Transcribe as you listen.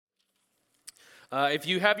If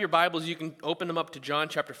you have your Bibles, you can open them up to John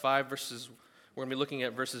chapter 5, we're going to be looking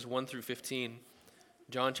at verses 1 through 15.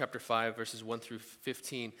 John chapter 5, verses 1 through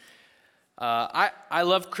 15. I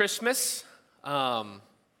love Christmas. I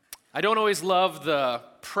don't always love the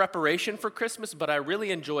preparation for Christmas, but I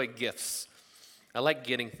really enjoy gifts. I like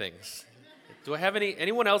getting things. Do I have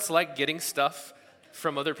anyone else like getting stuff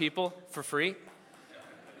from other people for free?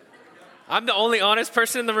 I'm the only honest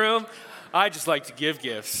person in the room. I just like to give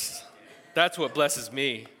gifts. That's what blesses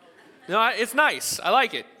me. No, it's nice. I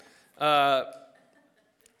like it. But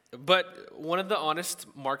one of the honest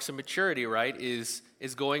marks of maturity, right, is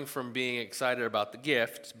going from being excited about the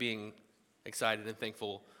gift to being excited and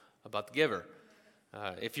thankful about the giver.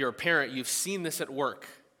 If you're a parent, you've seen this at work.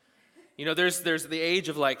 You know, there's the age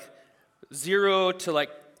of like 0 to like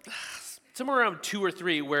somewhere around 2 or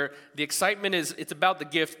 3 where the excitement it's about the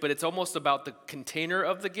gift, but it's almost about the container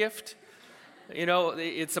of the gift. You know,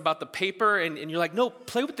 it's about the paper, and you're like, no,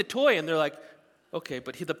 play with the toy. And they're like, okay,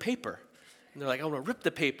 but the paper. And they're like, I want to rip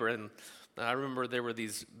the paper. And I remember there were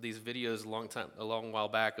these videos a long while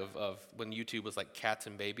back of when YouTube was like cats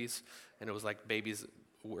and babies. And it was like babies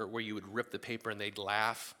where you would rip the paper and they'd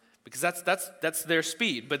laugh. Because that's their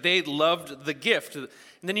speed. But they loved the gift. And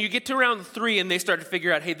then you get to around 3 and they start to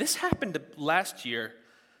figure out, hey, this happened last year.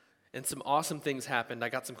 And some awesome things happened. I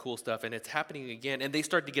got some cool stuff, and it's happening again. And they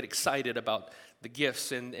start to get excited about the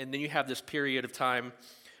gifts. And then you have this period of time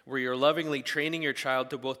where you're lovingly training your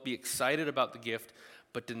child to both be excited about the gift,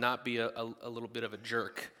 but to not be a little bit of a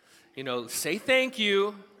jerk. You know, say thank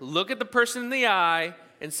you, look at the person in the eye,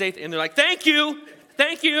 and they're like, thank you.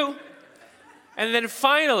 And then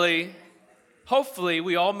finally, hopefully,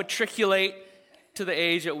 we all matriculate to the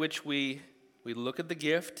age at which we look at the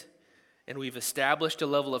gift, and we've established a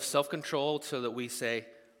level of self-control so that we say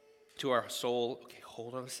to our soul, okay,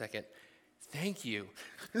 hold on a second, thank you.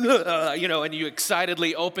 And you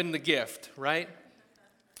excitedly open the gift, right?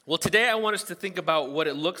 Well, today I want us to think about what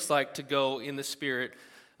it looks like to go in the Spirit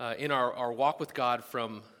in our walk with God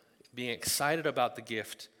from being excited about the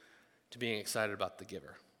gift to being excited about the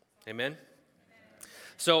giver. Amen?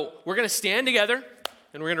 So we're going to stand together,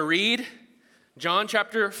 and we're going to read John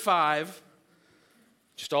chapter 5.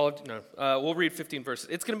 We'll read 15 verses.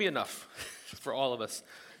 It's going to be enough for all of us.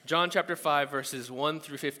 John chapter 5, verses 1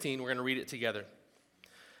 through 15. We're going to read it together.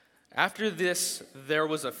 After this, there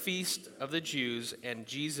was a feast of the Jews, and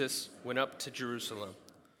Jesus went up to Jerusalem.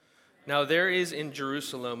 Now there is in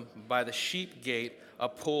Jerusalem by the sheep gate a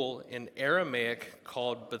pool in Aramaic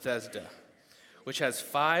called Bethesda, which has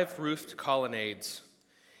 5 roofed colonnades.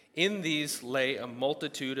 In these lay a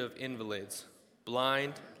multitude of invalids,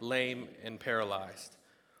 blind, lame, and paralyzed.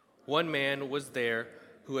 One man was there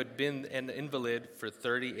who had been an invalid for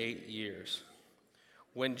 38 years.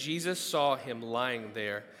 When Jesus saw him lying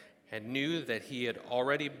there and knew that he had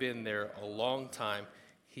already been there a long time,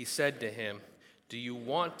 he said to him, "Do you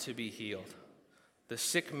want to be healed?" The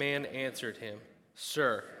sick man answered him,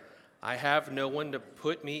 "Sir, I have no one to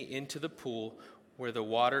put me into the pool where the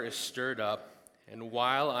water is stirred up, and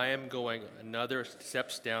while I am going, another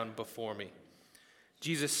steps down before me."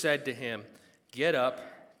 Jesus said to him, "Get up,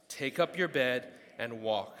 take up your bed, and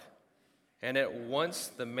walk." And at once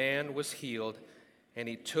the man was healed, and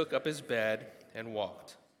he took up his bed and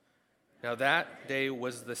walked. Now that day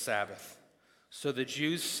was the Sabbath. So the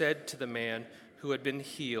Jews said to the man who had been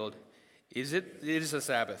healed, It is a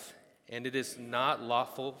Sabbath, and it is not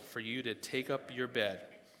lawful for you to take up your bed."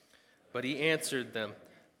 But he answered them,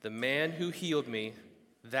 "The man who healed me,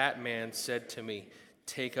 that man said to me,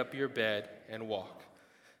 'Take up your bed and walk.'"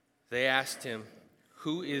 They asked him,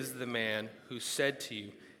 "Who is the man who said to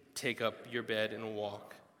you, 'Take up your bed and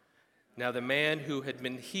walk'?" Now the man who had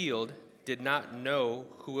been healed did not know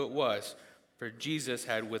who it was, for Jesus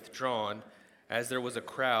had withdrawn, as there was a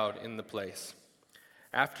crowd in the place.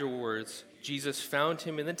 Afterwards, Jesus found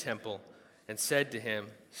him in the temple and said to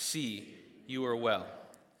him, "See, you are well.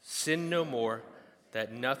 Sin no more,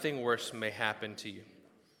 that nothing worse may happen to you."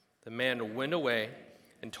 The man went away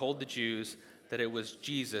and told the Jews that it was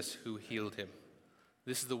Jesus who healed him.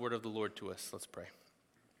 This is the word of the Lord to us. Let's pray.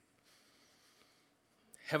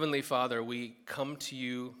 Heavenly Father, we come to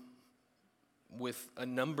you with a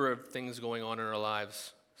number of things going on in our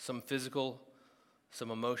lives, some physical, some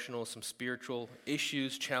emotional, some spiritual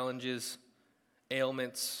issues, challenges,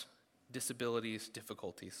 ailments, disabilities,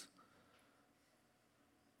 difficulties.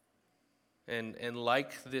 And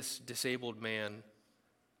like this disabled man,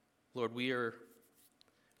 Lord, we are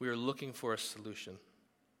looking for a solution.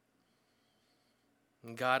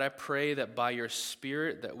 And God, I pray that by your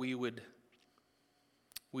Spirit that we would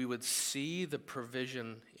see the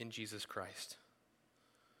provision in Jesus Christ.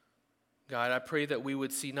 God, I pray that we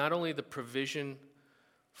would see not only the provision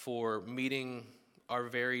for meeting our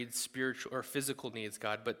varied spiritual or physical needs,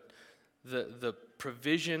 God, but the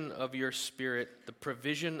provision of your Spirit, the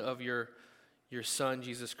provision of your Son,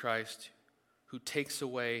 Jesus Christ, who takes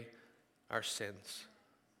away our sins.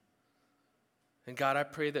 And God, I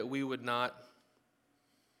pray that we would not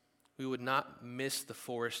miss the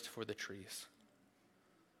forest for the trees.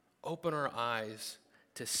 Open our eyes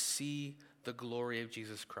to see the glory of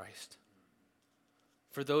Jesus Christ.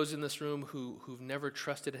 For those in this room who've never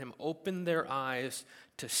trusted him, open their eyes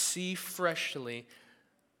to see freshly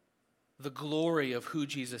the glory of who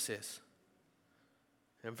Jesus is.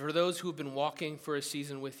 And for those who have been walking for a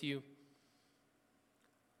season with you,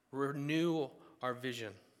 renew our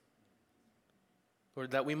vision.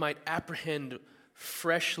 Lord, that we might apprehend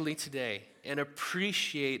freshly today and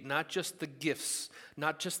appreciate not just the gifts,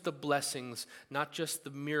 not just the blessings, not just the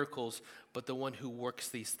miracles, but the one who works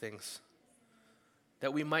these things.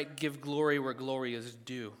 That we might give glory where glory is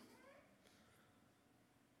due.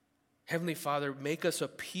 Heavenly Father, make us a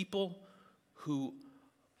people who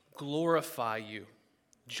glorify you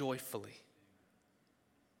joyfully.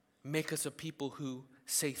 Make us a people who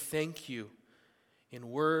say thank you in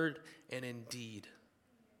word and in deed.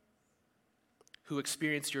 Who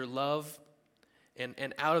experience your love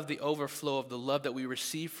and out of the overflow of the love that we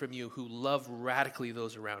receive from you, who love radically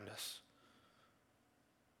those around us.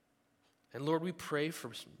 And Lord, we pray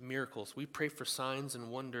for miracles. We pray for signs and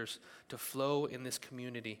wonders to flow in this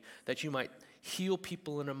community, that you might heal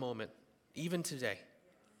people in a moment, even today.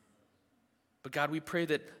 But God, we pray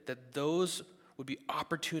that those would be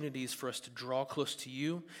opportunities for us to draw close to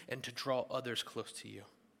you and to draw others close to you.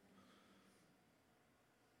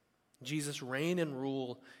 Jesus, reign and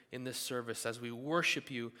rule in this service as we worship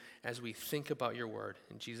you, as we think about your word.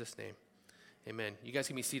 In Jesus' name, amen. You guys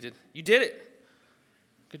can be seated. You did it.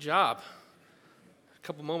 Good job. A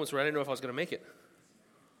couple moments where I didn't know if I was going to make it.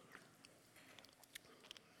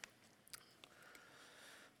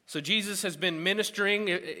 So Jesus has been ministering.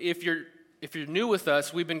 If you're new with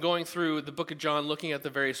us, we've been going through the book of John, looking at the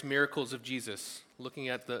various miracles of Jesus, looking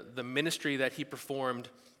at the ministry that he performed.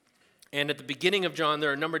 And at the beginning of John, there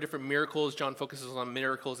are a number of different miracles. John focuses on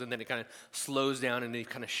miracles, and then it kind of slows down and it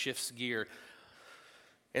kind of shifts gear.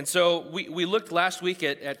 And so we looked last week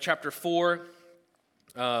at chapter 4.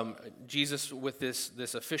 Jesus with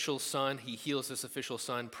this official son, he heals this official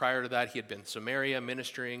son. Prior to that, he had been in Samaria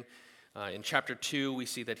ministering. In chapter 2, we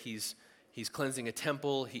see that he's cleansing a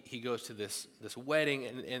temple. He goes to this wedding,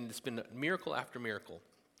 and it's been miracle after miracle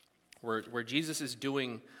where Jesus is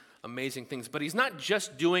doing amazing things. But he's not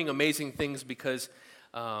just doing amazing things because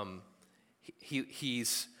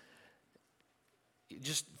he's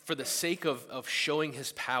just for the sake of showing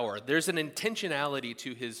his power. There's an intentionality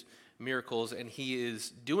to his miracles, and he is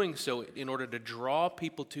doing so in order to draw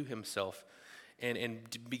people to himself and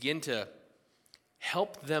to begin to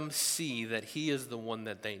help them see that he is the one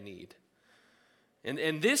that they need.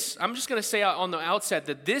 And this, I'm just going to say on the outset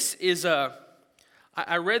that this is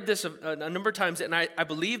I read this a number of times, and I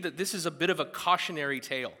believe that this is a bit of a cautionary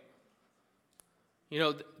tale. You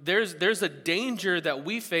know, there's a danger that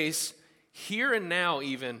we face here and now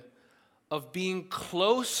even of being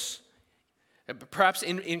close, perhaps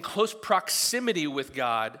in close proximity with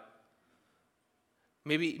God,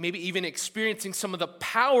 maybe even experiencing some of the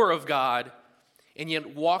power of God, and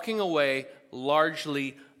yet walking away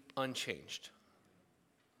largely unchanged.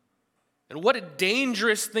 And what a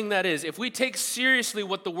dangerous thing that is. If we take seriously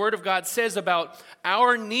what the Word of God says about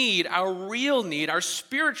our need, our real need, our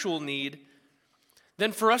spiritual need,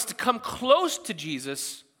 then for us to come close to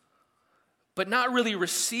Jesus, but not really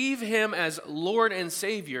receive him as Lord and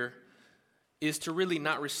Savior, is to really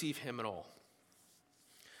not receive him at all.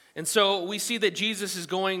 And so we see that Jesus is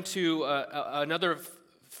going to another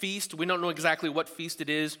feast. We don't know exactly what feast it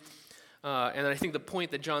is. And I think the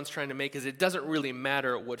point that John's trying to make is it doesn't really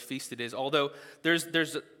matter what feast it is. Although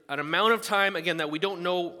there's an amount of time, again, that we don't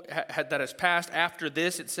know that has passed. After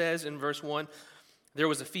this, it says in verse 1, there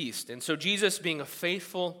was a feast. And so Jesus, being a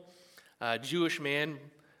faithful Jewish man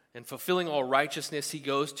and fulfilling all righteousness, he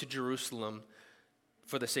goes to Jerusalem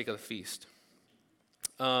for the sake of the feast.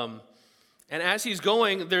 And as he's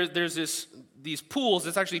going, there's these pools.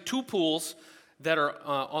 It's actually two pools that are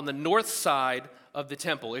on the north side of the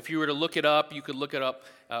temple. If you were to look it up, you could look it up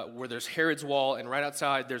where there's Herod's wall, and right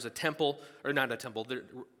outside there's a temple, or not a temple,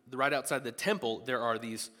 right outside the temple there are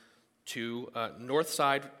these two north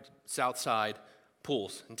side, south side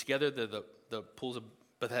pools, and together they're the pools of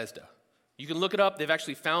Bethesda. You can look it up. They've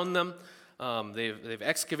actually found them. They've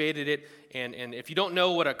excavated it, and if you don't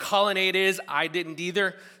know what a colonnade is, I didn't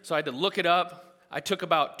either, so I had to look it up. I took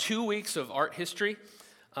about 2 weeks of art history.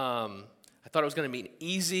 I thought it was going to be an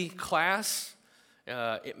easy class.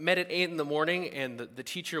 It met at 8 in the morning, and the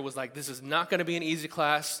teacher was like, this is not going to be an easy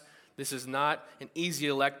class. This is not an easy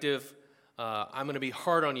elective. I'm going to be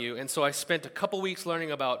hard on you. And so I spent a couple weeks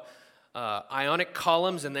learning about ionic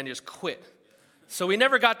columns and then just quit. So we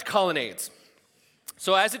never got to colonnades.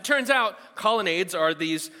 So as it turns out, colonnades are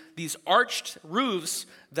these arched roofs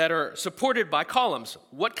that are supported by columns.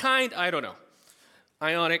 What kind? I don't know.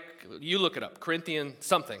 Ionic, you look it up. Corinthian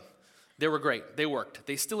something. They were great. They worked.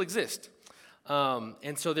 They still exist.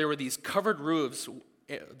 And so there were these covered roofs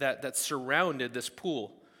that surrounded this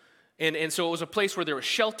pool. And so it was a place where there was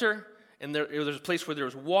shelter, and there was a place where there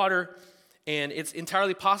was water, and it's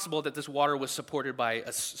entirely possible that this water was supported by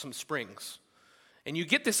some springs. And you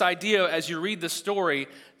get this idea as you read the story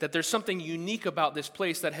that there's something unique about this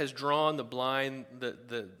place that has drawn the blind,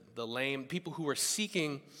 the lame, people who are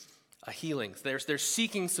seeking a healing. They're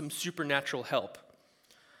seeking some supernatural help.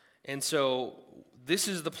 And so this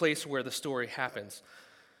is the place where the story happens.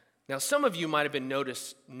 Now, some of you might have been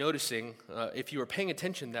noticing, if you were paying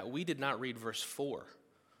attention, that we did not read verse 4.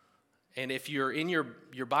 And if you're in your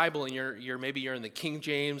Bible and maybe you're in the King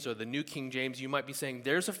James or the New King James, you might be saying,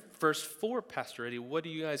 there's a verse 4, Pastor Eddie. What do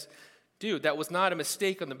you guys do? That was not a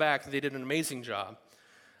mistake on the back. They did an amazing job.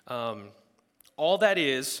 All that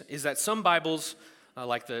is that some Bibles,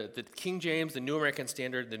 like the King James, the New American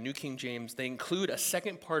Standard, the New King James, they include a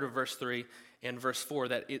second part of verse 3 and verse 4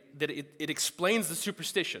 that it explains the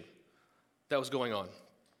superstition that was going on.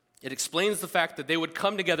 It explains the fact that they would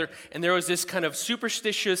come together, and there was this kind of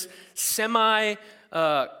superstitious,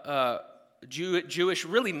 Jewish,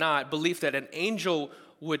 really not, belief that an angel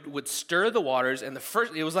would stir the waters, and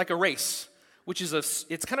it was like a race, which is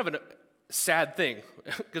it's kind of a sad thing,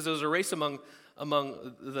 because it was a race among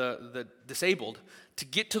the disabled to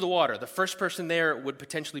get to the water. The first person there would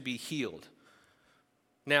potentially be healed.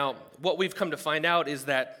 Now, what we've come to find out is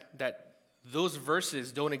that those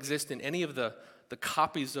verses don't exist in any of the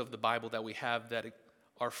copies of the Bible that we have that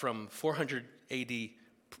are from 400 AD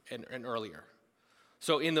and earlier.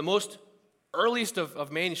 So in the most earliest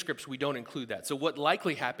of manuscripts, we don't include that. So what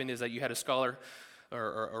likely happened is that you had a scholar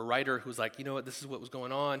or a writer who was like, you know what, this is what was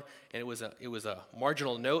going on, and it was a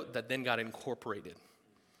marginal note that then got incorporated.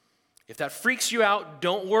 If that freaks you out,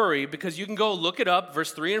 don't worry, because you can go look it up,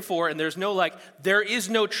 verse 3 and 4, and there is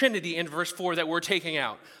no Trinity in verse 4 that we're taking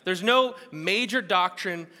out. There's no major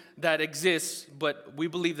doctrine that exists, but we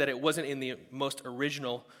believe that it wasn't in the most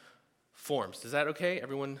original forms. Is that okay?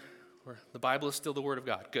 Everyone, the Bible is still the Word of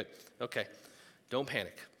God. Good. Okay. Don't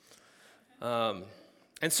panic. And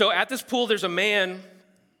so at this pool, there's a man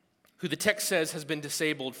who the text says has been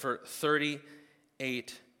disabled for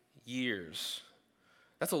 38 years.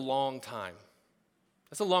 That's a long time.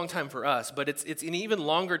 That's a long time for us, but it's an even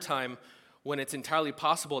longer time when it's entirely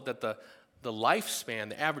possible that the lifespan,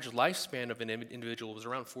 the average lifespan of an individual was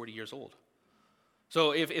around 40 years old.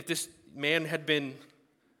 So if this man had been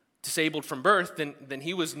disabled from birth, then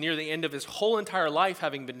he was near the end of his whole entire life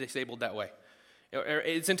having been disabled that way.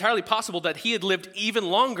 It's entirely possible that he had lived even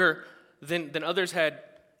longer than others had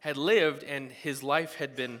lived, and his life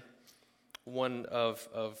had been one of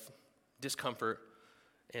discomfort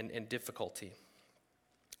and difficulty.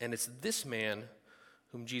 And it's this man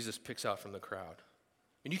whom Jesus picks out from the crowd.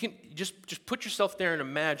 And you can just put yourself there and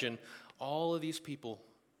imagine all of these people.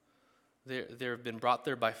 They have been brought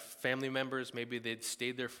there by family members. Maybe they'd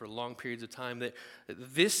stayed there for long periods of time.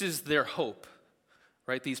 This is their hope,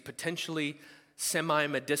 right? These potentially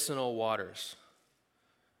semi-medicinal waters.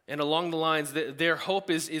 And along the lines, their hope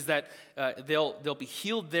is that they'll be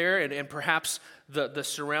healed there, and perhaps the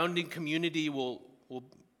surrounding community will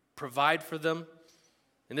provide for them.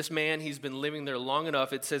 And this man, he's been living there long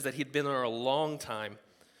enough. It says that he'd been there a long time,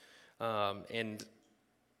 and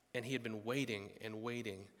he had been waiting and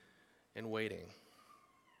waiting and waiting.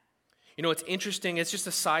 You know, it's interesting. It's just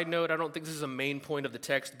a side note. I don't think this is a main point of the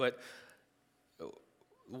text, but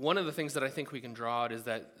one of the things that I think we can draw out is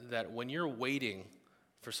that when you're waiting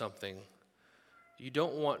for something, you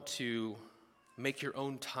don't want to make your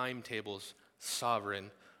own timetables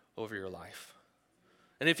sovereign over your life.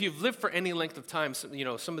 And if you've lived for any length of time,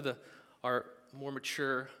 some of our more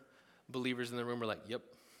mature believers in the room are like, yep,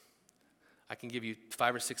 I can give you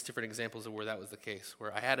 5 or 6 different examples of where that was the case,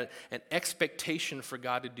 where I had an expectation for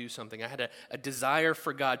God to do something. I had a desire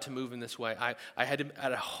for God to move in this way. I had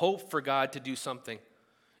a hope for God to do something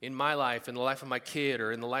in my life, in the life of my kid,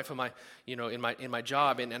 or in the life of my, in my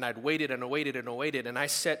job, and I'd waited and waited and waited, and I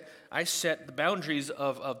set the boundaries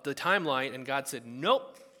of the timeline, and God said,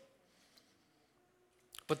 nope.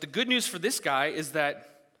 But the good news for this guy is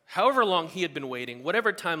that However long he had been waiting,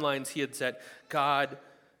 whatever timelines he had set, God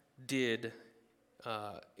did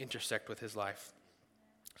intersect with his life.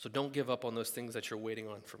 So don't give up on those things that you're waiting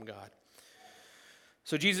on from God.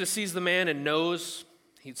 So Jesus sees the man and knows,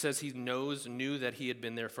 he says he knew that he had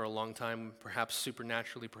been there for a long time, perhaps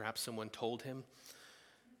supernaturally, perhaps someone told him.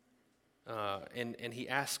 And he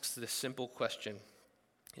asks this simple question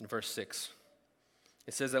in verse 6.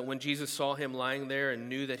 It says that when Jesus saw him lying there and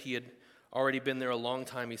knew that he had already been there a long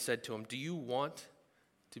time, he said to him, "Do you want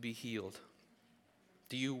to be healed?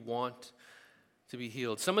 Do you want to be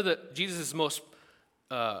healed?" Some of Jesus' most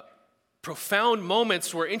profound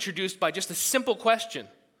moments were introduced by just a simple question.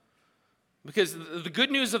 Because the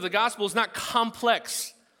good news of the gospel is not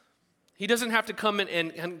complex. He doesn't have to come in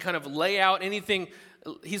and kind of lay out anything.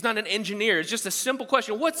 He's not an engineer. It's just a simple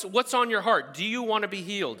question. What's on your heart? Do you want to be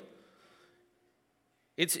healed?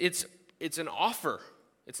 It's an offer.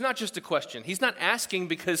 It's not just a question. He's not asking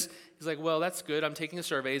because he's like, well, that's good. I'm taking the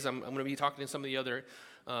surveys. I'm going to be talking to some of the other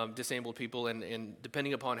disabled people, and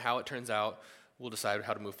depending upon how it turns out, we'll decide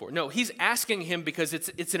how to move forward. No, he's asking him because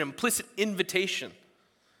it's an implicit invitation.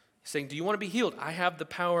 He's saying, do you want to be healed? I have the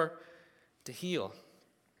power to heal.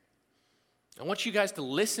 I want you guys to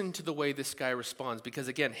listen to the way this guy responds because,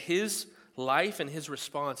 again, his life and his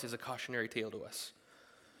response is a cautionary tale to us.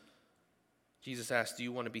 Jesus asks, do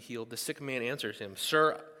you want to be healed? The sick man answers him,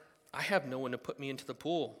 "Sir, I have no one to put me into the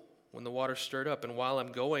pool when the water's stirred up, and while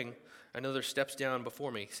I'm going, another steps down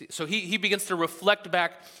before me." So he begins to reflect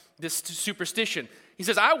back this superstition. He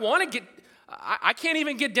says, I can't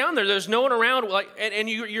even get down there. There's no one around. And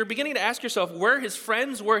you're beginning to ask yourself, where are his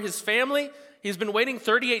friends? Where his family? He's been waiting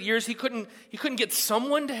 38 years. He couldn't get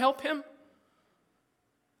someone to help him.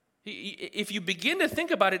 If you begin to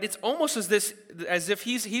think about it, it's almost as if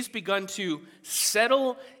he's begun to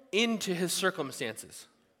settle into his circumstances.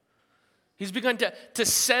 He's begun to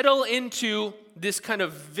settle into this kind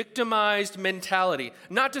of victimized mentality.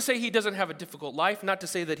 Not to say he doesn't have a difficult life, not to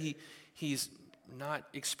say that he's not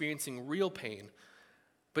experiencing real pain,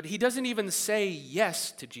 but he doesn't even say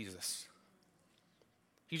yes to Jesus.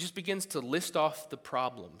 He just begins to list off the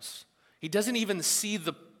problems. He doesn't even see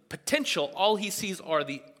the potential. All he sees are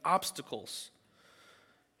the obstacles.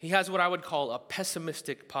 He has what I would call a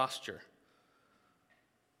pessimistic posture.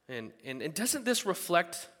 And doesn't this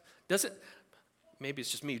reflect, maybe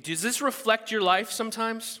it's just me, does this reflect your life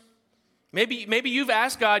sometimes? Maybe you've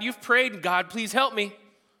asked God, you've prayed, "God, please help me."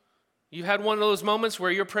 You had one of those moments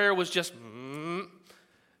where your prayer was just, and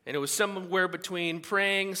it was somewhere between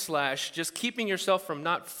praying / just keeping yourself from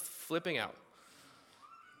not flipping out.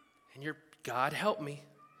 And you're, "God, help me."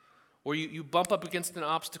 Or you bump up against an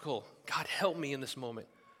obstacle. "God, help me in this moment.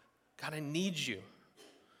 God, I need you."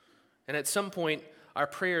 And at some point, our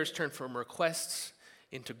prayers turn from requests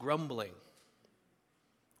into grumbling.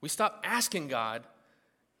 We stop asking God.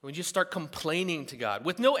 We just start complaining to God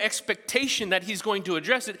with no expectation that he's going to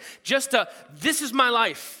address it. Just this is my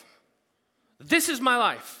life. This is my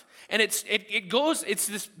life. And it's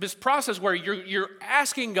this process where you're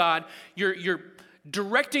asking God, you're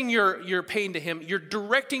directing your pain to him, you're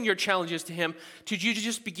directing your challenges to him, to you to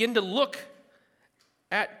just begin to look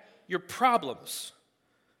at your problems.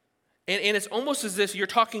 And it's almost as if you're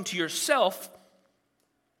talking to yourself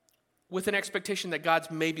with an expectation that God's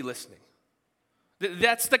maybe listening.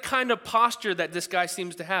 That's the kind of posture that this guy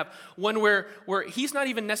seems to have. One where he's not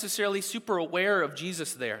even necessarily super aware of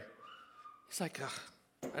Jesus there. He's like,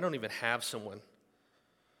 I don't even have someone.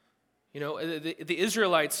 You know, the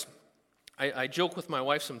Israelites, I joke with my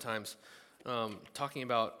wife sometimes, talking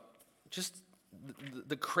about just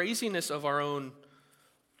the craziness of our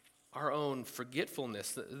own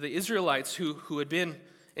forgetfulness. The Israelites who had been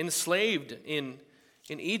enslaved in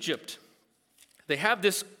Egypt, they have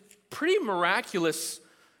this pretty miraculous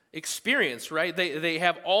experience, right? They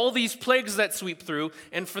have all these plagues that sweep through,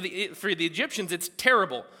 and for the Egyptians, it's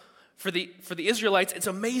terrible. For the Israelites, it's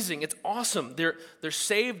amazing. It's awesome. They're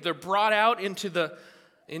saved. They're brought out into the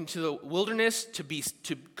wilderness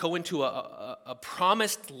to go into a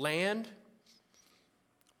promised land.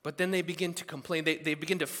 But then they begin to complain. They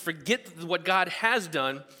begin to forget what God has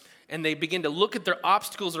done, and they begin to look at their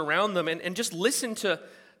obstacles around them and just listen to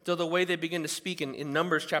the way they begin to speak in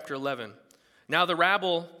Numbers chapter 11. Now the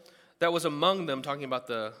rabble that was among them, talking about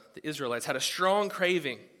the Israelites, had a strong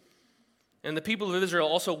craving. And the people of Israel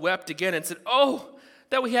also wept again and said, "Oh,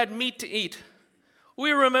 that we had meat to eat.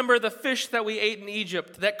 We remember the fish that we ate in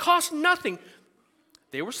Egypt that cost nothing."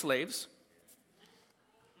 They were slaves.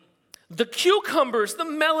 The cucumbers, the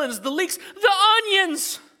melons, the leeks, the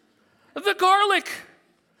onions, the garlic.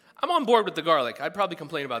 I'm on board with the garlic. I'd probably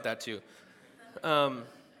complain about that too.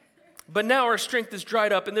 but now our strength is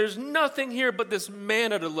dried up, and there's nothing here but this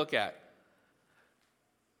manna to look at.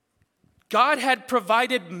 God had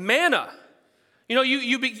provided manna. You know,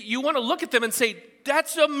 you want to look at them and say,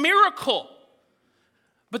 that's a miracle.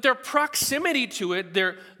 But their proximity to it,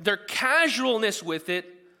 their casualness with it,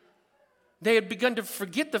 they had begun to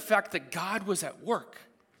forget the fact that God was at work.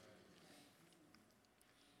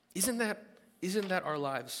 Isn't that our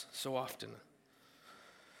lives so often?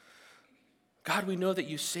 God, we know that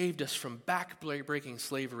you saved us from back-breaking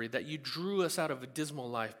slavery, that you drew us out of a dismal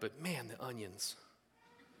life, but man, the onions.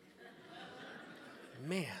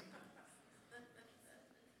 Man.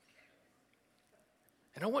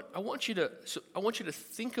 And I want you to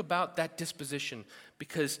think about that disposition,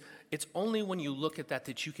 because it's only when you look at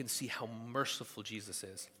that you can see how merciful Jesus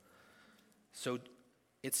is. So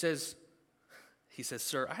it says, he says,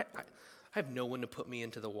 "Sir, I have no one to put me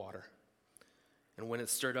into the water." And when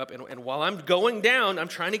it's stirred up, and while I'm going down, I'm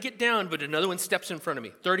trying to get down, but another one steps in front of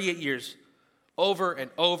me. 38 years, over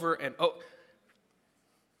and over and over.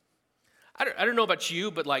 I don't know about you,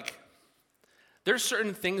 but like, there's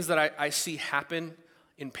certain things that I see happen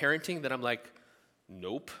in parenting that I'm like,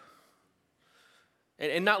 nope.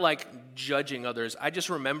 And not like judging others. I just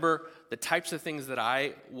remember the types of things that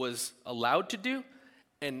I was allowed to do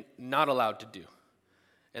and not allowed to do.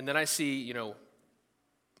 And then I see, you know,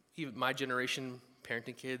 even my generation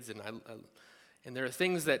parenting kids, and there are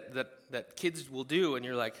things that kids will do, and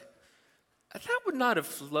you're like, that would not have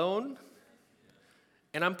flown.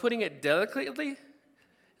 And I'm putting it delicately,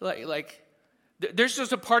 like there's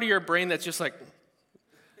just a part of your brain that's just like,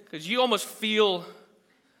 because you almost feel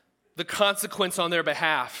the consequence on their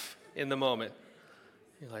behalf in the moment.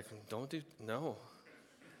 You're like, no.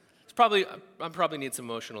 I probably need some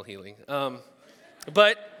emotional healing.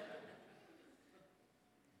 But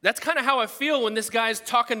that's kind of how I feel when this guy's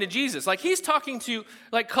talking to Jesus. Like, he's talking to,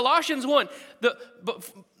 like, Colossians 1,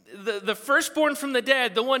 the firstborn from the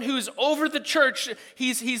dead, the one who's over the church.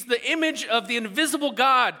 He's the image of the invisible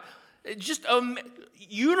God. Just a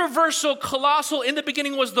universal, colossal. In the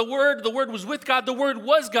beginning was the Word was with God, the Word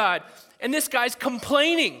was God. And this guy's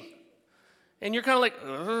complaining. And you're kind of like,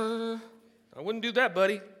 I wouldn't do that,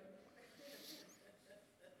 buddy.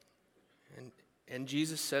 And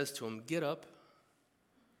Jesus says to him, get up,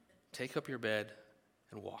 take up your bed,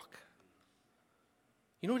 and walk.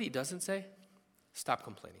 You know what he doesn't say? Stop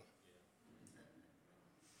complaining.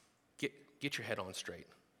 Get your head on straight.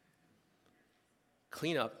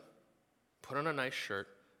 Clean up, put on a nice shirt,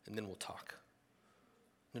 and then we'll talk.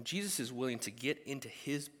 Now, Jesus is willing to get into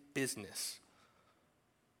his business.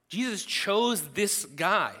 Jesus chose this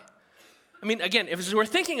guy. I mean, again, if we're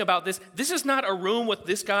thinking about this, this is not a room with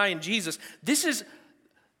this guy and Jesus. This is,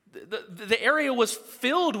 the area was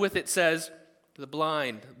filled with, it says, the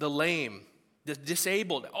blind, the lame, the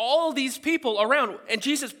disabled, all these people around. And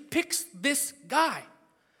Jesus picks this guy.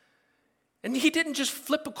 And he didn't just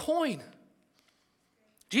flip a coin.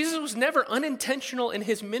 Jesus was never unintentional in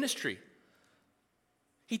his ministry.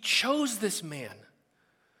 He chose this man.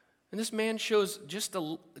 And this man shows just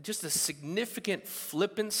a significant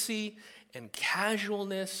flippancy and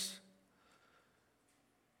casualness.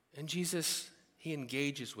 And Jesus, he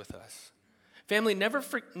engages with us. Family, never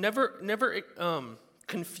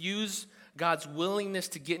confuse God's willingness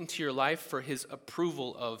to get into your life for his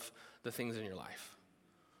approval of the things in your life.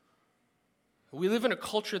 We live in a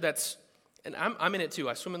culture that's, and I'm in it too.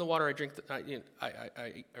 I swim in the water, I drink, I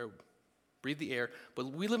breathe the air.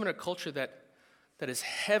 But we live in a culture that is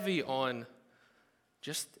heavy on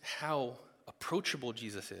just how approachable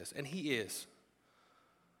Jesus is, and he is.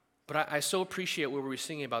 But I so appreciate what we were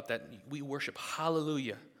singing about that. We worship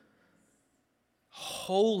hallelujah.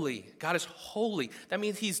 Holy. God is holy. That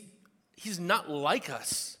means he's not like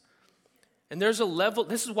us. And there's a level,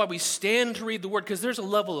 this is why we stand to read the word, because there's a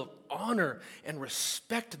level of honor and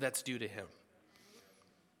respect that's due to him.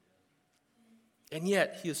 And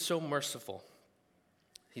yet, he is so merciful.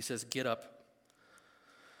 He says, get up,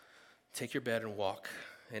 take your bed and walk.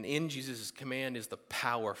 And in Jesus' command is the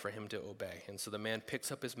power for him to obey. And so the man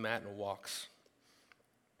picks up his mat and walks.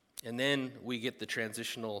 And then we get the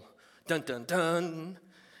transitional dun dun dun.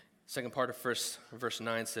 Second part of verse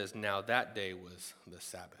 9 says, now that day was the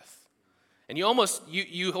Sabbath. And you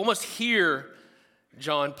almost hear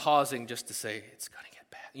John pausing just to say, it's going to get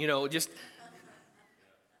bad. You know, just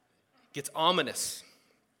gets ominous.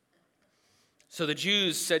 So the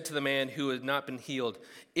Jews said to the man who had not been healed,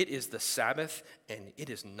 it is the Sabbath, and it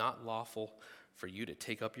is not lawful for you to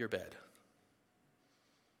take up your bed.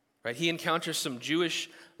 Right? He encounters some Jewish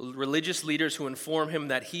religious leaders who inform him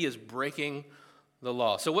that he is breaking the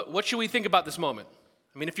law. So what should we think about this moment?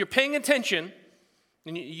 I mean, if you're paying attention,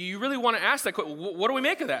 And you really want to ask that question. What do we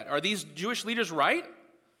make of that? Are these Jewish leaders right?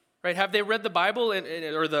 Right? Have they read the Bible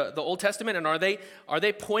or the Old Testament, and are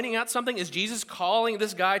they pointing out something? Is Jesus calling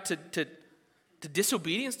this guy to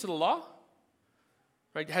disobedience to the law?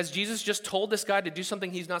 Right? Has Jesus just told this guy to do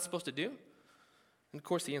something he's not supposed to do? And of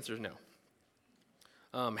course, the answer is no.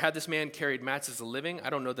 Had this man carried mats as a living, I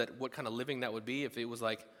don't know what kind of living that would be. If it was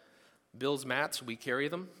like Bill's mats, we carry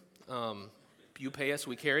them. You pay us,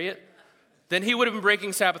 we carry it. Then he would have been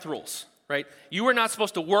breaking Sabbath rules, right? You were not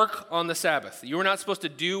supposed to work on the Sabbath. You were not supposed to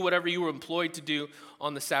do whatever you were employed to do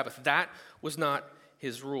on the Sabbath. That was not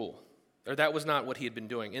his rule, or that was not what he had been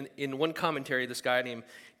doing. In one commentary, this guy named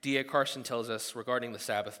D.A. Carson tells us regarding the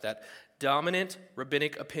Sabbath that dominant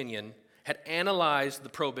rabbinic opinion had analyzed the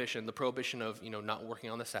prohibition of not working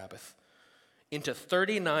on the Sabbath, into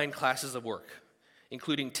 39 classes of work,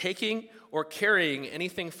 including taking or carrying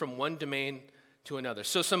anything from one domain to another.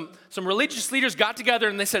 So some religious leaders got together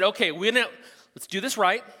and they said, okay, let's do this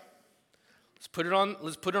right. Let's put it on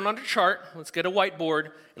a chart. Let's get a whiteboard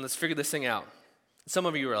and let's figure this thing out. Some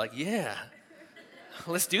of you are like, yeah,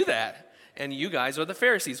 let's do that. And you guys are the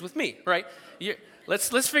Pharisees with me, right?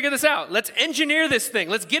 Let's figure this out. Let's engineer this thing.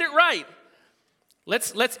 Let's get it right.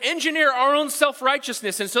 Let's engineer our own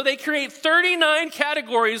self-righteousness. And so they create 39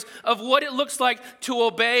 categories of what it looks like to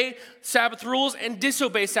obey Sabbath rules and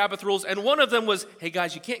disobey Sabbath rules. And one of them was, hey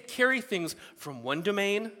guys, you can't carry things from one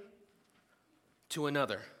domain to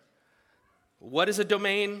another. What is a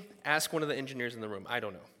domain? Ask one of the engineers in the room. I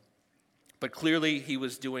don't know. But clearly he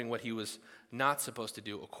was doing what he was not supposed to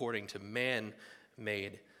do according to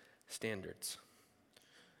man-made standards.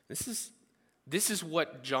 This is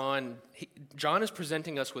what John is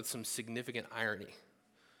presenting us with some significant irony.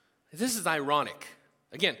 This is ironic.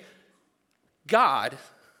 Again, God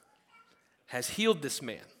has healed this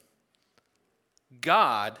man.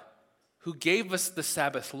 God, who gave us the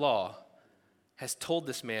Sabbath law, has told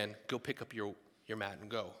this man, go pick up your mat and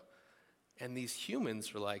go. And these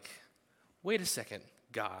humans were like, wait a second,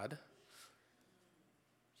 God,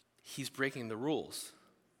 he's breaking the rules.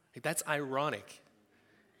 Like, that's ironic.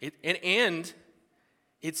 And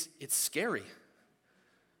it's scary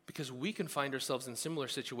because we can find ourselves in similar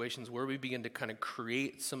situations where we begin to kind of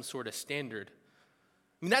create some sort of standard.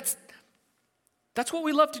 I mean, that's what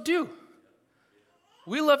we love to do.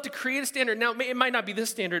 We love to create a standard. Now, it might not be this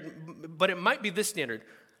standard, but it might be this standard.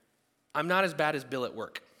 I'm not as bad as Bill at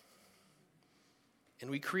work. And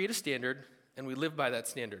we create a standard, and we live by that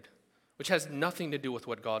standard, which has nothing to do with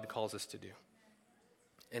what God calls us to do.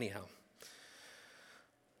 Anyhow,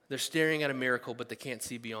 they're staring at a miracle, but they can't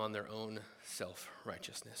see beyond their own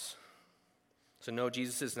self-righteousness. So no,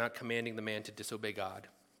 Jesus is not commanding the man to disobey God.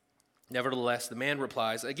 Nevertheless, the man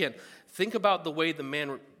replies. Again, think about the way the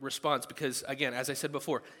man responds because, again, as I said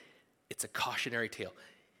before, it's a cautionary tale.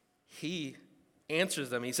 He answers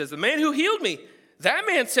them. He says, the man who healed me, that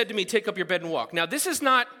man said to me, take up your bed and walk. Now, this is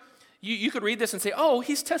not, you could read this and say, oh,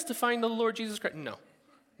 he's testifying to the Lord Jesus Christ. No.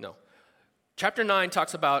 Chapter 9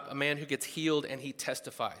 talks about a man who gets healed and he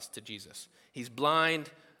testifies to Jesus. He's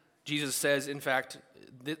blind. Jesus says, in fact,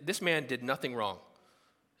 this man did nothing wrong.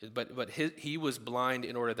 But he was blind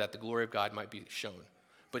in order that the glory of God might be shown.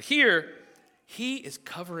 But here, he is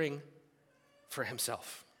covering for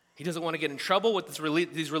himself. He doesn't want to get in trouble with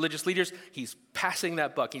these religious leaders. He's passing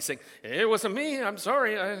that buck. He's saying, it wasn't me. I'm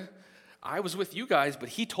sorry. I was with you guys, but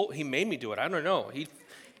he made me do it. I don't know. He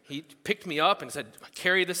picked me up and said,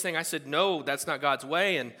 carry this thing. I said, no, that's not God's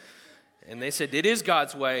way. And they said, it is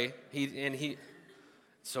God's way.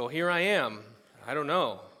 So here I am. I don't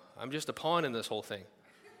know. I'm just a pawn in this whole thing.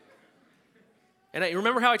 And I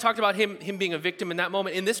remember how I talked about him being a victim in that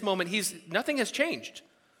moment. In this moment, nothing has changed.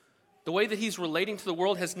 The way that he's relating to the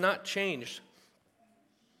world has not changed.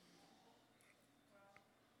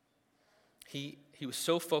 He was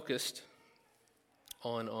so focused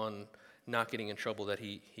on not getting in trouble that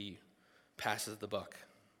he passes the buck.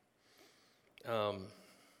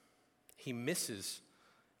 He misses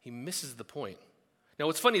the point. Now,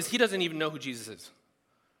 what's funny is he doesn't even know who Jesus is.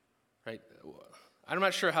 Right? I'm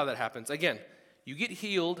not sure how that happens. Again, you get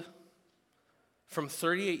healed from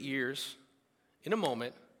 38 years in a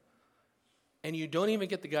moment, and you don't even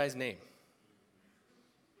get the guy's name.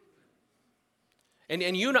 And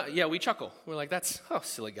we chuckle. We're like, that's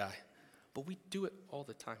silly guy. But we do it all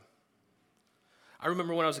the time. I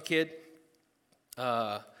remember when I was a kid,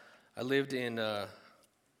 I lived in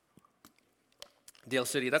Dale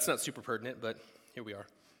City. That's not super pertinent, but here we are.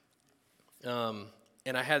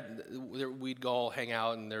 And we'd all hang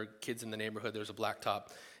out, and there were kids in the neighborhood. There was a blacktop.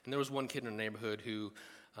 And there was one kid in the neighborhood who,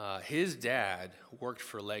 his dad worked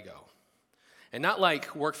for Lego. And not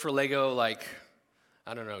like worked for Lego like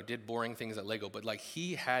I don't know, did boring things at Lego, but like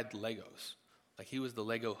he had Legos. Like he was the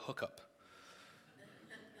Lego hookup.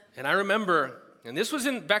 And I remember, and this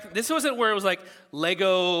wasn't where it was like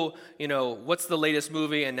Lego, what's the latest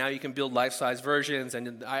movie, and now you can build life-size versions,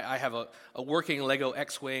 and I have a working Lego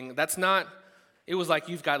X-Wing. That's not, it was like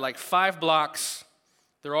you've got like 5 blocks,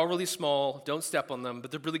 they're all really small, don't step on them,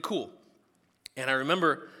 but they're really cool. And I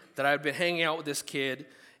remember that I had been hanging out with this kid,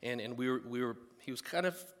 and he was kind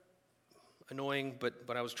of annoying,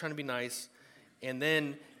 but I was trying to be nice. And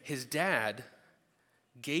then his dad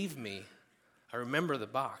gave me, I remember the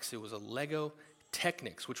box, it was a Lego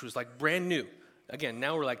Technics, which was like brand new. Again,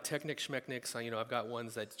 now we're like Technics, Schmecknics, I've got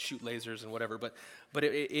ones that shoot lasers and whatever, but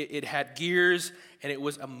it had gears, and it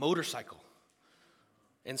was a motorcycle.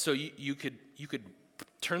 And so you could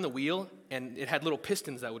turn the wheel, and it had little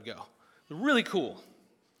pistons that would go. Really cool.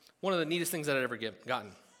 One of the neatest things that I'd ever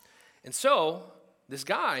gotten. And so this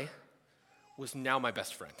guy was now my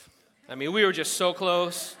best friend. I mean, we were just so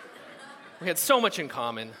close. We had so much in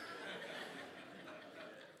common.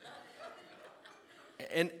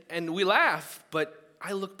 And we laugh, but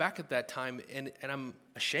I look back at that time and I'm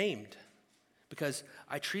ashamed because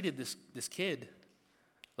I treated this kid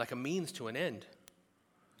like a means to an end.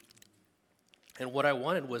 And what I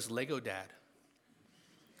wanted was Lego Dad.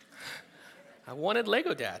 I wanted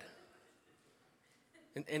Lego Dad.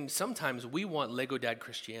 And sometimes we want Lego Dad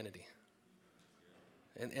Christianity.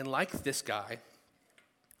 And like this guy,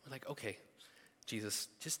 we're like, okay, Jesus,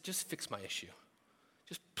 just fix my issue.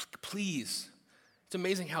 Just please. It's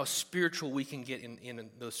amazing how spiritual we can get in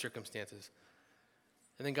those circumstances.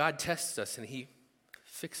 And then God tests us, and he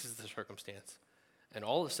fixes the circumstance. And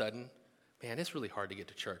all of a sudden, man, it's really hard to get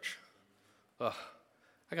to church. Ugh,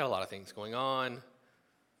 I got a lot of things going on.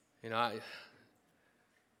 I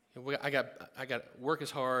got work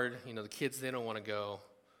is hard. The kids, they don't want to go.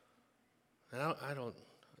 And I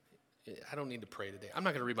don't need to pray today. I'm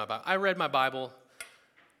not going to read my Bible. I read my Bible,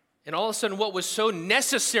 and all of a sudden, what was so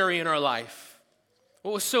necessary in our life,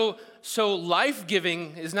 what was so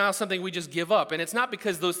life-giving, is now something we just give up. And it's not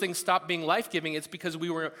because those things stopped being life-giving. It's because we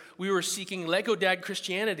were seeking Lego Dad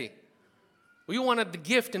Christianity. We wanted the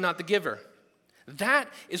gift and not the giver. That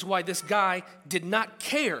is why this guy did not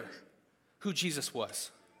care who Jesus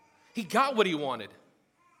was. He got what he wanted.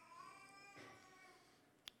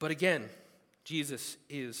 But again, Jesus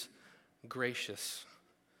is gracious.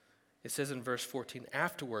 It says in verse 14,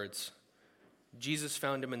 afterwards, Jesus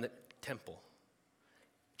found him in the temple.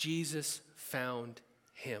 Jesus found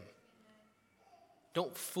him.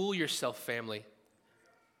 Don't fool yourself, family.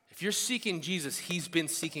 If you're seeking Jesus, he's been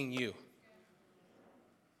seeking you.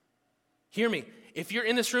 Hear me. If you're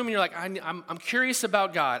in this room and you're like, I'm curious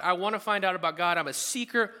about God. I want to find out about God. I'm a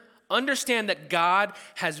seeker. Understand that God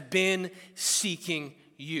has been seeking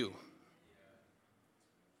you.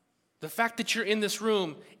 The fact that you're in this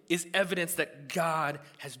room is evidence that God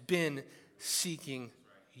has been seeking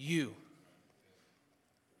you.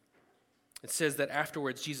 It says that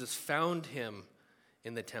afterwards, Jesus found him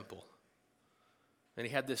in the temple. And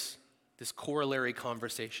he had this corollary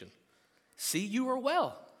conversation. See, you are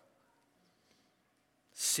well.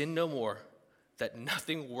 Sin no more, that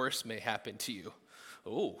nothing worse may happen to you.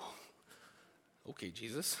 Oh, okay,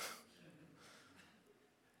 Jesus.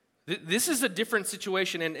 This is a different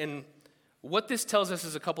situation, and what this tells us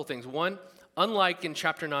is a couple things. One, unlike in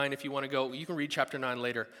chapter 9, if you want to go, you can read chapter 9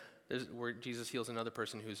 later, where Jesus heals another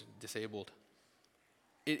person who's disabled.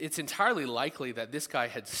 It's entirely likely that this guy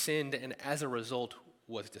had sinned and as a result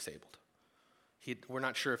was disabled. We're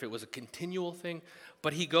not sure if it was a continual thing,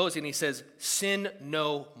 but he goes and he says, sin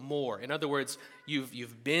no more. In other words,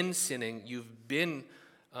 you've been sinning, you've been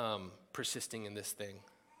persisting in this thing.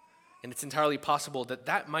 And it's entirely possible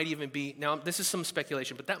that might even be, now this is some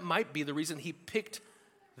speculation, but that might be the reason he picked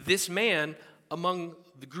this man among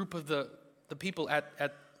the group of the people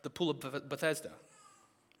at the pool of Bethesda.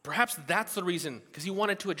 Perhaps that's the reason, because he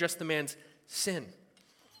wanted to address the man's sin.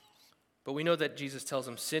 But we know that Jesus tells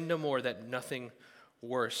him, sin no more, that nothing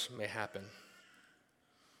worse may happen.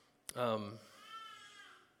 How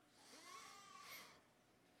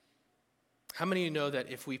many of you know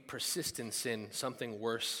that if we persist in sin, something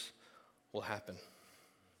worse will happen?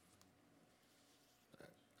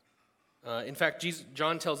 In fact,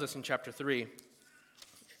 John tells us in chapter 3,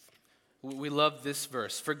 we love this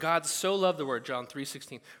verse. For God so loved the world, John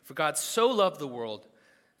 3:16. For God so loved the world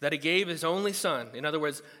that he gave his only son. In other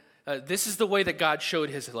words, this is the way that God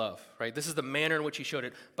showed his love, right? This is the manner in which he showed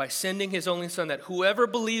it. By sending his only son, that whoever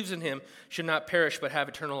believes in him should not perish but have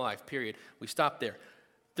eternal life, period. We stop there.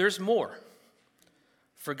 There's more.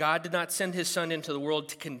 For God did not send his son into the world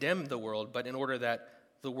to condemn the world, but in order that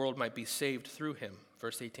the world might be saved through him.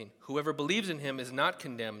 verse 18. Whoever believes in him is not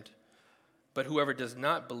condemned, but whoever does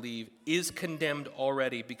not believe is condemned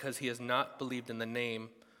already because he has not believed in the name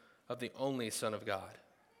of the only Son of God.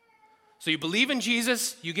 So you believe in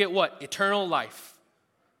Jesus, you get what? Eternal life.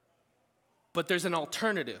 But there's an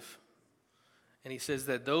alternative. And he says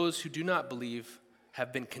that those who do not believe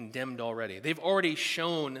have been condemned already. They've already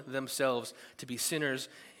shown themselves to be sinners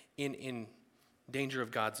in danger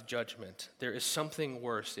of God's judgment. There is something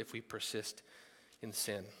worse if we persist in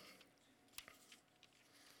sin.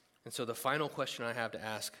 And so the final question I have to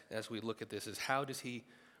ask as we look at this is, how does he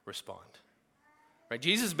respond? Right?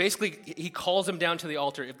 Jesus basically, he calls him down to the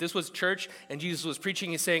altar. If this was church and Jesus was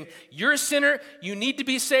preaching, he's saying, you're a sinner, you need to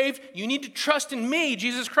be saved, you need to trust in me,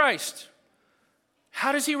 Jesus Christ.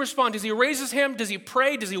 How does he respond? Does he raise his hand? Does he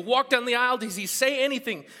pray? Does he walk down the aisle? Does he say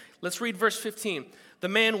anything? Let's read verse 15. The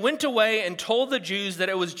man went away and told the Jews that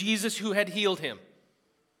it was Jesus who had healed him.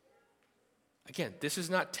 Again, this is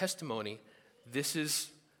not testimony. This is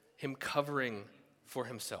him covering for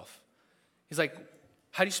himself. He's like,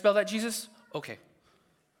 how do you spell that, Jesus? Okay.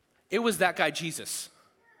 It was that guy, Jesus.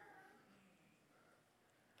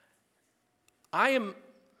 I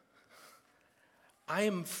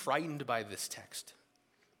am frightened by this text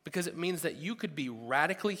because it means that you could be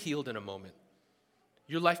radically healed in a moment.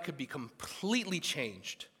 Your life could be completely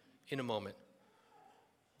changed in a moment.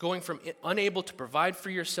 Going from unable to provide for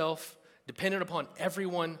yourself, dependent upon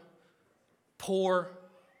everyone, poor,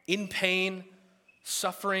 in pain,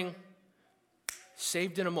 suffering,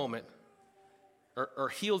 saved in a moment, or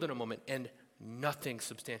healed in a moment, and nothing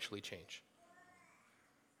substantially changed.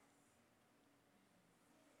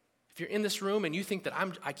 If you're in this room and you think that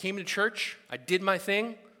I came to church, I did my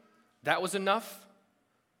thing, that was enough,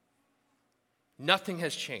 nothing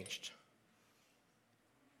has changed.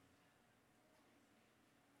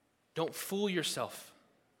 Don't fool yourself.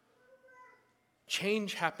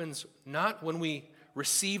 Change happens not when we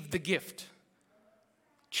receive the gift.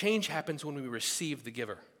 Change happens when we receive the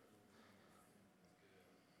giver.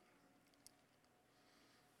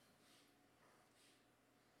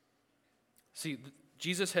 See,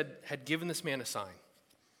 Jesus had given this man a sign,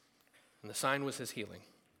 and the sign was his healing.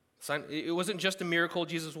 It wasn't just a miracle.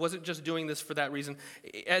 Jesus wasn't just doing this for that reason.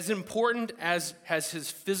 As important as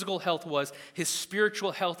his physical health was, his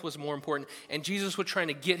spiritual health was more important, and Jesus was trying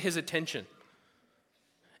to get his attention.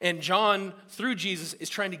 And John, through Jesus, is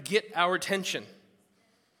trying to get our attention.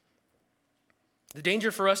 The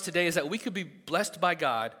danger for us today is that we could be blessed by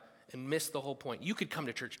God and miss the whole point. You could come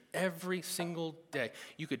to church every single day.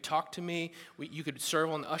 You could talk to me. You could serve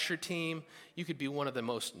on the usher team. You could be one of the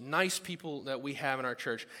most nice people that we have in our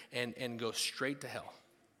church and go straight to hell.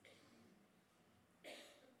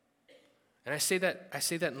 And I say that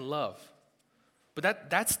in love. But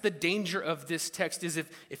that's the danger of this text is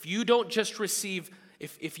if you don't just receive,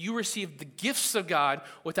 if you receive the gifts of God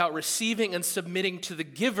without receiving and submitting to the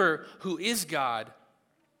giver who is God,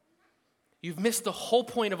 you've missed the whole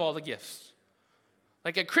point of all the gifts.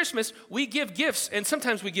 Like at Christmas, we give gifts, and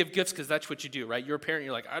sometimes we give gifts because that's what you do, right? You're a parent,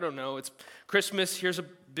 you're like, I don't know, it's Christmas, here's a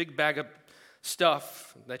big bag of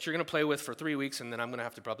stuff that you're going to play with for 3 weeks, and then I'm going to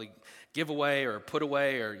have to probably give away or put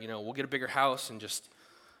away, or, we'll get a bigger house and just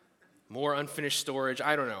more unfinished storage,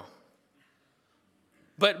 I don't know.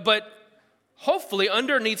 But hopefully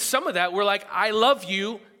underneath some of that, we're like, I love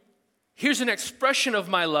you, here's an expression of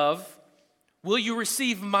my love, will you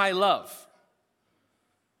receive my love?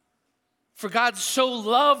 For God so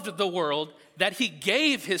loved the world that he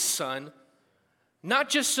gave his son, not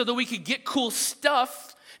just so that we could get cool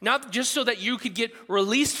stuff, not just so that you could get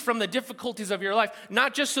released from the difficulties of your life,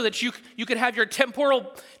 not just so that you could have your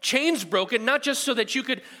temporal chains broken, not just so that you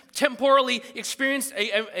could temporally experience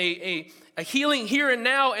a healing here and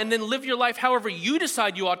now and then live your life however you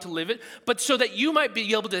decide you ought to live it, but so that you might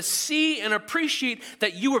be able to see and appreciate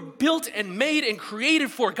that you were built and made and created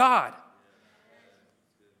for God.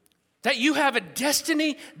 That you have a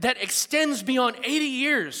destiny that extends beyond 80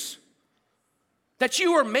 years. That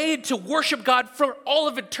you are made to worship God for all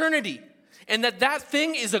of eternity. And that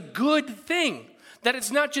thing is a good thing. That it's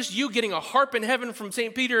not just you getting a harp in heaven from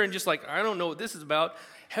St. Peter and just like, I don't know what this is about.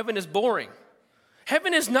 Heaven is boring.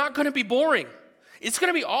 Heaven is not going to be boring. It's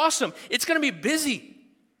going to be awesome. It's going to be busy.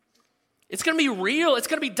 It's going to be real. It's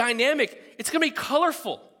going to be dynamic. It's going to be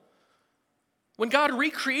colorful. When God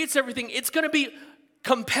recreates everything, it's going to be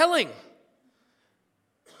compelling.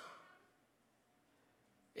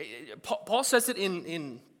 Paul says it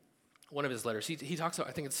in one of his letters. He talks about,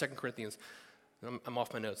 I think it's 2 Corinthians. I'm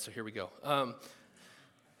off my notes, so here we go.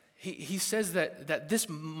 He says that this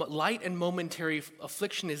light and momentary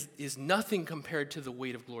affliction is nothing compared to the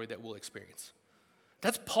weight of glory that we'll experience.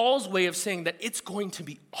 That's Paul's way of saying that it's going to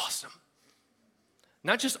be awesome.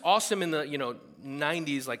 Not just awesome in the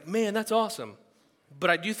 90s, like, man, that's awesome. But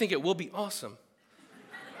I do think it will be awesome.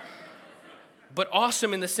 But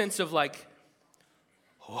awesome in the sense of like,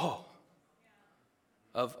 whoa.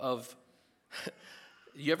 Of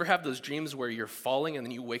you ever have those dreams where you're falling and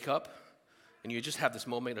then you wake up and you just have this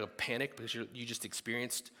moment of panic because you just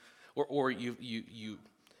experienced, or you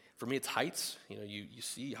for me it's heights. You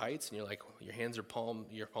see heights and you're like, your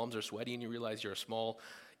palms are sweaty and you realize you're a small,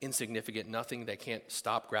 insignificant nothing that can't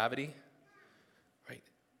stop gravity. Right?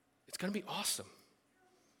 It's going to be awesome.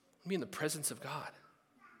 Be in the presence of God.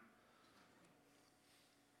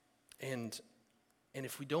 And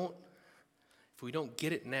if we don't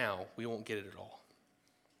get it now, we won't get it at all.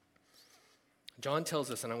 John tells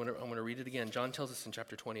us, and I'm going to read it again. John tells us in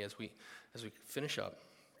chapter 20 as we finish up.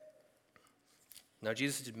 Now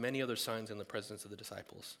Jesus did many other signs in the presence of the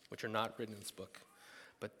disciples, which are not written in this book.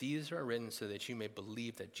 But these are written so that you may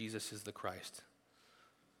believe that Jesus is the Christ.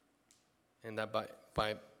 And that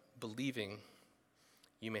by believing,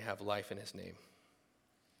 you may have life in his name.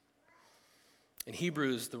 In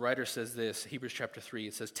Hebrews, the writer says this, Hebrews chapter 3,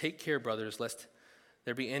 it says, "Take care, brothers, lest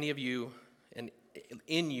there be any of you, and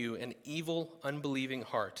in you, an evil, unbelieving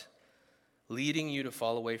heart, leading you to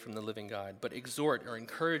fall away from the living God. But exhort or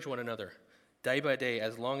encourage one another, day by day,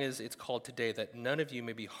 as long as it's called today, that none of you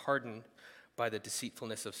may be hardened by the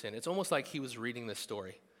deceitfulness of sin." It's almost like he was reading this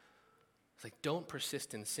story. It's like, don't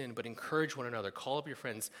persist in sin, but encourage one another. Call up your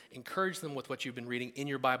friends. Encourage them with what you've been reading in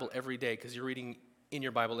your Bible every day, because you're reading in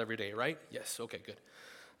your Bible every day, right? Yes, okay, good.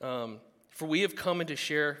 For we have come in to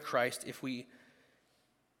share Christ if we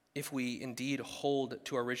indeed hold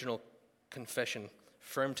to our original confession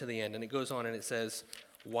firm to the end. And it goes on and it says,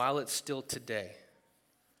 while it's still today,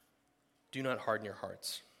 do not harden your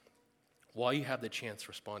hearts. While you have the chance,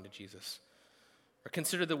 respond to Jesus. Or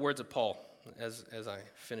consider the words of Paul as I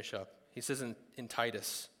finish up. He says in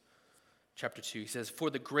Titus chapter 2, he says, "For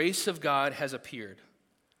the grace of God has appeared."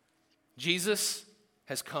 Jesus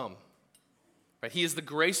has come. Right? He is the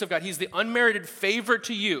grace of God. He's the unmerited favor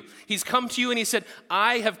to you. He's come to you and he said,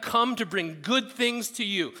 I have come to bring good things to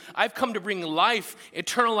you. I've come to bring life,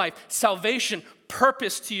 eternal life, salvation,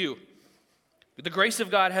 purpose to you. The grace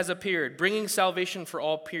of God has appeared, bringing salvation for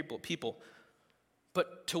all people.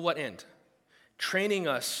 But to what end? Training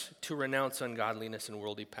us to renounce ungodliness and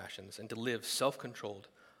worldly passions and to live self-controlled,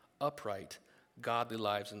 upright, godly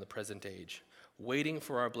lives in the present age, waiting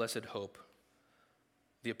for our blessed hope,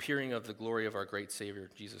 the appearing of the glory of our great Savior,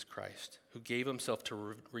 Jesus Christ, who gave himself to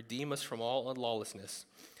redeem us from all unlawlessness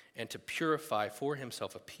and to purify for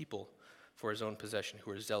himself a people for his own possession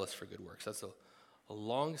who are zealous for good works. That's a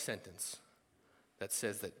long sentence that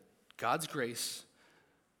says that God's grace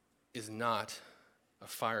is not a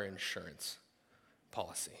fire insurance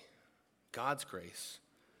policy. God's grace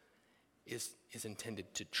is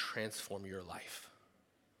intended to transform your life.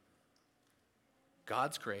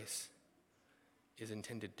 God's grace is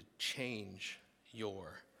intended to change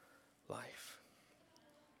your life.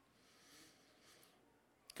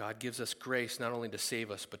 God gives us grace not only to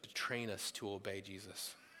save us, but to train us to obey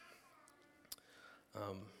Jesus.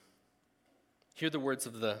 Hear the words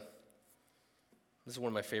of this is one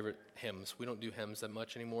of my favorite hymns. We don't do hymns that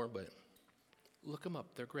much anymore, but look them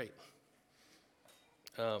up. They're great.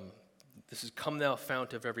 This is "Come Thou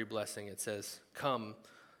Fount of Every Blessing." It says, "Come,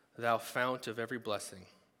 Thou Fount of every blessing,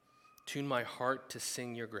 tune my heart to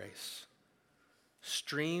sing your grace.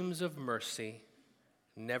 Streams of mercy,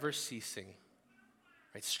 never ceasing."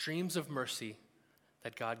 Right? Streams of mercy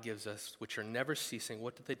that God gives us, which are never ceasing.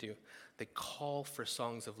 What do? They call for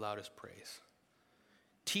songs of loudest praise.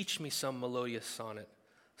 Teach me some melodious sonnet,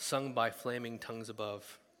 sung by flaming tongues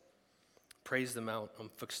above. Praise the mount I'm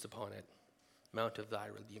fixed upon it, mount of thy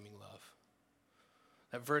redeeming love.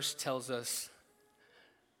 That verse tells us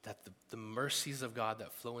that the mercies of God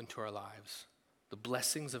that flow into our lives, the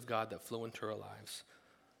blessings of God that flow into our lives,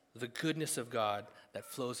 the goodness of God that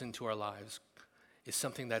flows into our lives is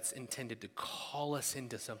something that's intended to call us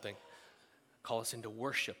into something, call us into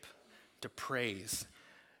worship, to praise,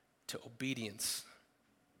 to obedience,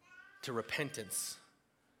 to repentance,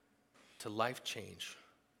 to life change,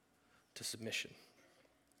 to submission.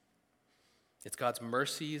 It's God's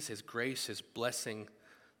mercies, his grace, his blessing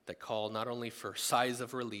that call not only for sighs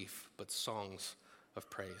of relief, but songs of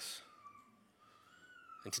praise.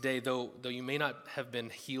 And today, though you may not have been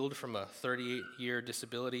healed from a 38-year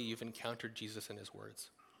disability, you've encountered Jesus in his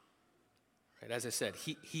words. Right? As I said,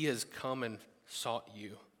 he has come and sought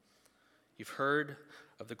you. You've heard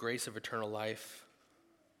of the grace of eternal life.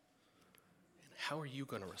 And how are you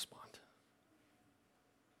going to respond?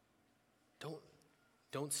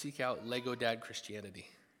 Don't seek out Lego Dad Christianity.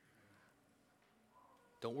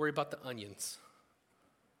 Don't worry about the onions.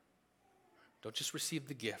 Don't just receive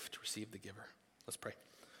the gift, receive the giver. Let's pray.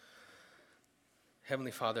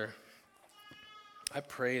 Heavenly Father, I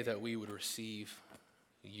pray that we would receive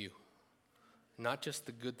you, not just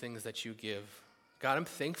the good things that you give. God, I'm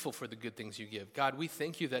thankful for the good things you give. God, we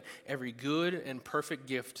thank you that every good and perfect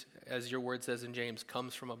gift, as your word says in James,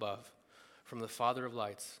 comes from above, from the Father of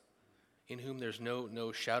lights, in whom there's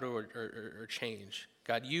no shadow or change.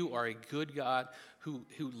 God, you are a good God who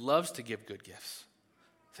loves to give good gifts.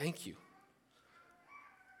 Thank you.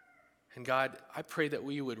 And God, I pray that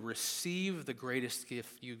we would receive the greatest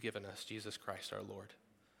gift you've given us, Jesus Christ, our Lord,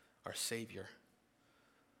 our Savior.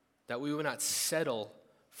 That we would not settle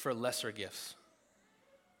for lesser gifts.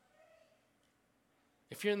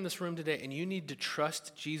 If you're in this room today and you need to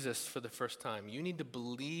trust Jesus for the first time, you need to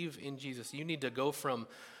believe in Jesus, you need to go from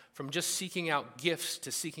just seeking out gifts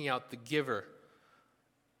to seeking out the giver,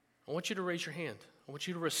 I want you to raise your hand. I want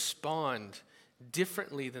you to respond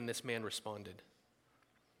differently than this man responded.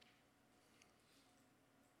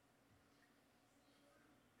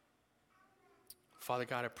 Father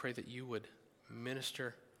God, I pray that you would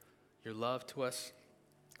minister your love to us.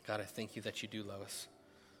 God, I thank you that you do love us.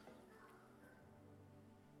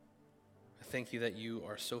 I thank you that you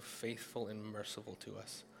are so faithful and merciful to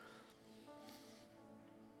us.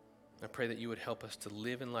 I pray that you would help us to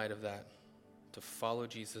live in light of that, to follow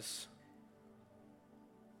Jesus,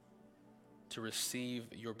 to receive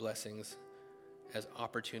your blessings as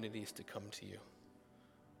opportunities to come to you.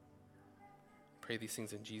 Pray these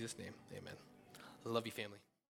things in Jesus' name. Amen. I love you, family.